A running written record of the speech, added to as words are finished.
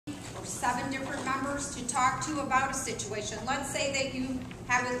7 different members to talk to about a situation. Let's say that you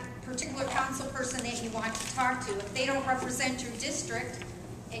have a particular council person that you want to talk to. If they don't represent your district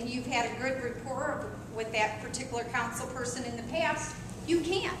and you've had a good rapport with that particular council person in the past, you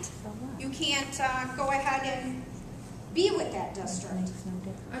can't. You can't go ahead and be with that district.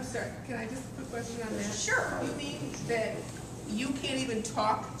 I'm sorry, can I just put a question on that? Sure. You mean that you can't even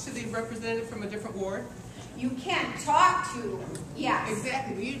talk to the representative from a different ward? You can talk to, yes.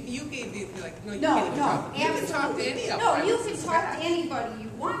 Exactly. You gave the, like, no, you No, can't even no, talk. You can talk to any of them. No, you can talk to anybody you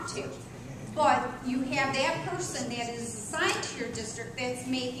want to. But you have that person that is assigned to your district that's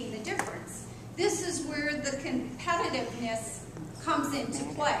making the difference. This is where the competitiveness comes into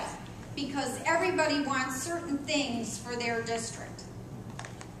play, because everybody wants certain things for their district.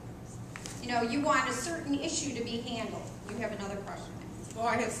 You know, you want a certain issue to be handled. You have another question. Oh,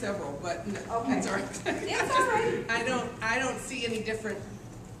 I have several, but no, okay. It's all right. It's all right. I don't see any different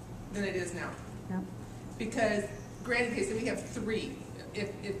than it is now. No. Because granted, okay, so we have 3.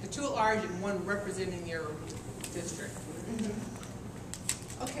 If the 2 at large and 1 representing your district.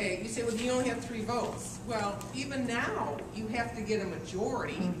 Mm-hmm. Okay, you say, well, you only have 3 votes. Well, even now, you have to get a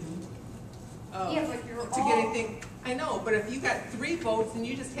majority. Mm-hmm. Yeah, but you're to get anything. I know, but if you got 3 votes, then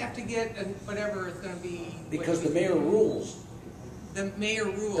you just have to get whatever it's going to be. Because the mayor rules. The mayor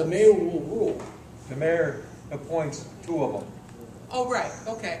rules. The mayor will rule. The mayor appoints 2 of them. Oh, right.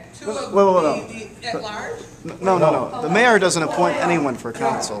 Okay. 2 of the at large? No. The mayor doesn't appoint anyone for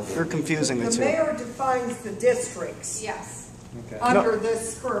council. You're confusing the The two. mayor defines the districts Yes. Okay. under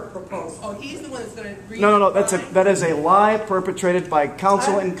this current proposal. Oh, he's the one that's going to read. No. That is a lie perpetrated by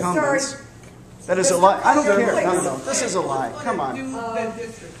council I'm incumbents. sorry. That is a lie. I don't Mr. care. Please. No. This is a lie. Come on.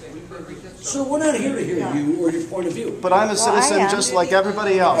 So we're not here to hear you or your point of view. But I'm a citizen just like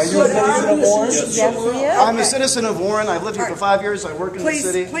everybody else. Are you a citizen of Warren? Yes, he is. I'm a citizen of Warren. I've lived here for 5 years. I work in the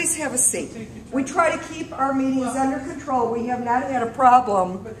city. Please have a seat. We try to keep our meetings under control. We have not had a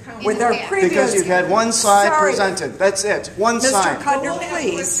problem with our previous... Because you've had one side presented. That's it. One Mr. side. Kuettner,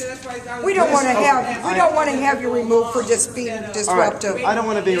 please. We don't want to have you removed for just being disruptive. I don't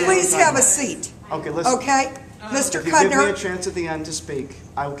want to be removed. Please have a seat. Okay, listen. Okay? Mr. If you give me a Kuettner, chance at the end to speak,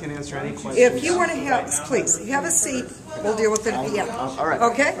 I can answer any questions. if you want to have, please, have a seat. We'll deal with it at the end. All right.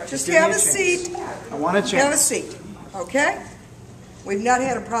 Okay? Just give me have a a chance. seat. I want a Have a chance. seat. Okay? We've not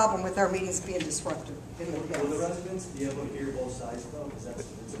had a problem with our meetings being disruptive in the Will the past. residents be able to hear both sides though? Because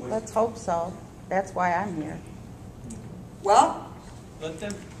it's a waste. Let's hope so. That's why I'm here. Well, Let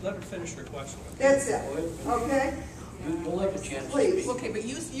her finish her question. that's it. Okay? You'll like a chance to Please. speak. Okay, but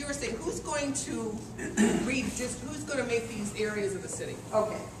you were saying who's going to who's going to make these areas of the city?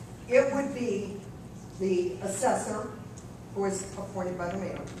 Okay. It would be the assessor, who is appointed by the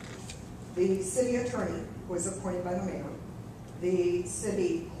mayor, the city attorney, who is appointed by the mayor, the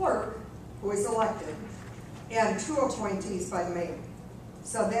city clerk, who is elected, and 2 appointees by the mayor.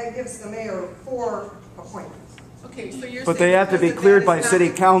 So that gives the mayor 4 appointments. Okay, so you're But saying they have to be because of cleared that, by it's city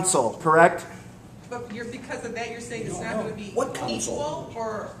not- council, correct? But because of that, you're saying it's not going to be What council? equal,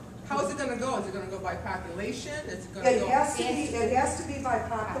 or how is it going to go? Is it going to go by population? Is it going to It go? has to be by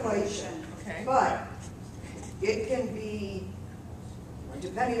population, Okay. but it can be,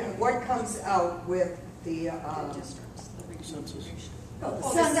 depending on what comes out with the census.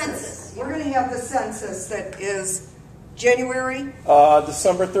 We're going to have the census that is January.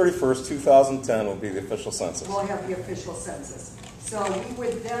 December 31st, 2010 will be the official census. We'll have the official census. So we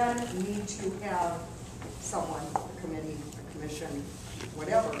would then need to have someone, a committee, a commission,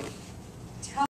 whatever,